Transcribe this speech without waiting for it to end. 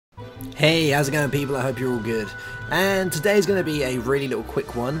Hey, how's it going, people? I hope you're all good. And today's going to be a really little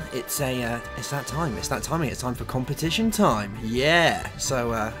quick one. It's that time. It's that timing. It's time for competition time. Yeah.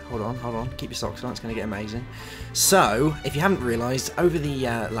 So hold on. Keep your socks on. It's going to get amazing. So, if you haven't realised, over the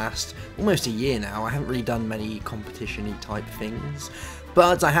last almost a year now, I haven't really done many competition-y type things.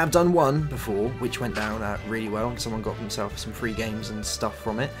 But I have done one before, which went down really well, and someone got themselves some free games and stuff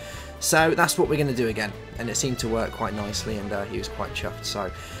from it. So that's what we're going to do again, and it seemed to work quite nicely, and he was quite chuffed.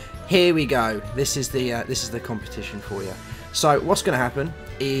 So here we go. This is the competition for you. So what's going to happen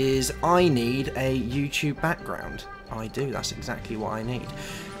is I need a YouTube background. I do. That's exactly what I need.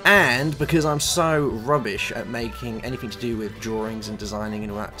 And because I'm so rubbish at making anything to do with drawings and designing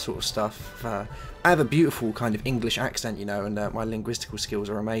and all that sort of stuff, I have a beautiful kind of English accent, you know, and my linguistical skills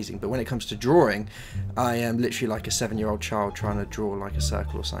are amazing. But when it comes to drawing, I am literally like a 7-year-old child trying to draw like a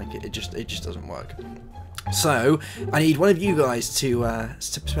circle or something. It just doesn't work. So I need one of you guys to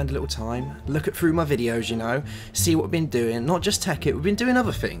spend a little time, look through my videos, you know, see what we've been doing. Not just Tech It, we've been doing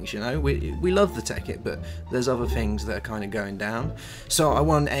other things, you know. We love the Tech It, but there's other things that are kind of going down. So I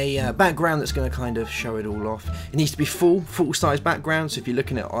want a background that's going to kind of show it all off. It needs to be full-size background. So if you're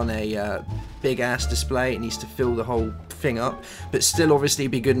looking at it on a big-ass display, it needs to fill the whole thing up, but still obviously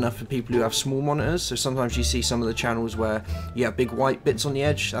be good enough for people who have small monitors. So sometimes you see some of the channels where you have big white bits on the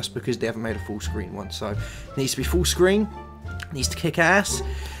edge. That's because they haven't made a full screen one. So it needs to be full screen, it needs to kick ass.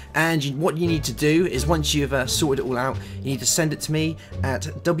 And what you need to do is, once you've sorted it all out, you need to send it to me at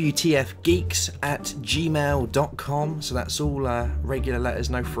wtfgeeks@gmail.com. So that's all regular letters,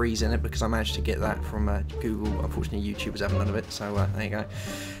 no threes in it, because I managed to get that from Google. Unfortunately, YouTubers haven't none of it, so there you go.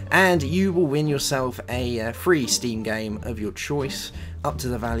 And you will win yourself a free Steam game of your choice, up to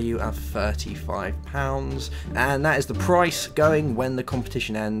the value of £35, and that is the price going when the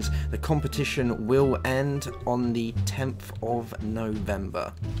competition ends. The competition will end on the 10th of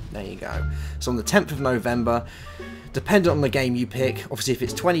November. There you go. So on the 10th of November, depending on the game you pick, obviously if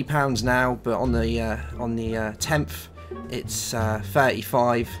it's £20 now, but on the 10th it's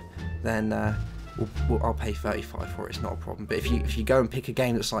 35, then I'll pay 35 for it. It's not a problem. But if you go and pick a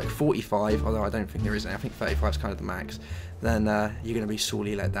game that's like 45, although I don't think there is any, I think 35 is kind of the max, then you're going to be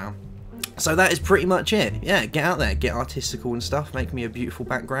sorely let down. So that is pretty much it. Yeah, get out there, get artistical and stuff, make me a beautiful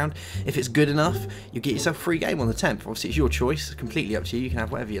background. If it's good enough, you get yourself a free game on the 10th. Obviously it's your choice, it's completely up to you, you can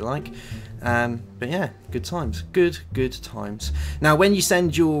have whatever you like. But yeah, good times, good times. Now when you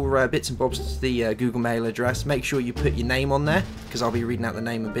send your bits and bobs to the Google Mail address, make sure you put your name on there, because I'll be reading out the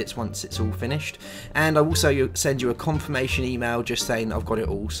name and bits once it's all finished. And I'll also send you a confirmation email just saying I've got it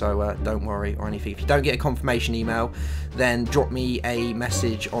all, so don't worry or anything. If you don't get a confirmation email, then drop me a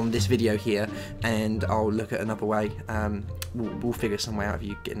message on this video here and I'll look at another way. We'll figure some way out of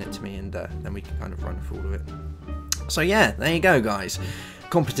you getting it to me, and then we can kind of run through all of it. So yeah, there you go, guys.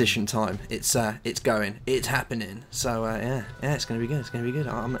 Competition time. It's going. It's happening. So yeah, it's gonna be good. It's gonna be good.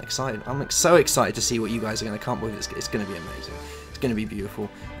 I'm excited. I'm so excited to see what you guys are gonna come up with. It's gonna be amazing. It's gonna be beautiful.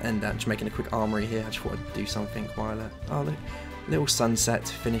 And just making a quick armory here. I just thought I'd do something while oh look, little sunset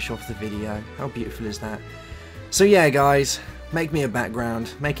to finish off the video. How beautiful is that? So yeah, guys, make me a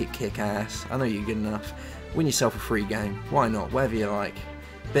background. Make it kick ass. I know you're good enough. Win yourself a free game. Why not? Whatever you like.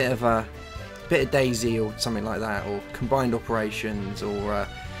 Bit of DayZ or something like that, or combined operations, or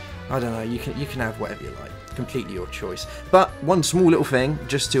I don't know. You can have whatever you like. Completely your choice. But one small little thing,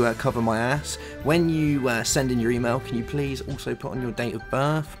 just to cover my ass. When you send in your email, can you please also put on your date of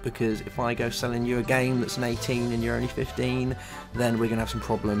birth? Because if I go selling you a game that's an 18 and you're only 15, then we're gonna have some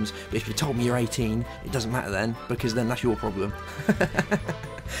problems. But if you told me you're 18, it doesn't matter then, because then that's your problem.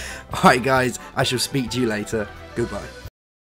 Alright guys, I shall speak to you later. Goodbye.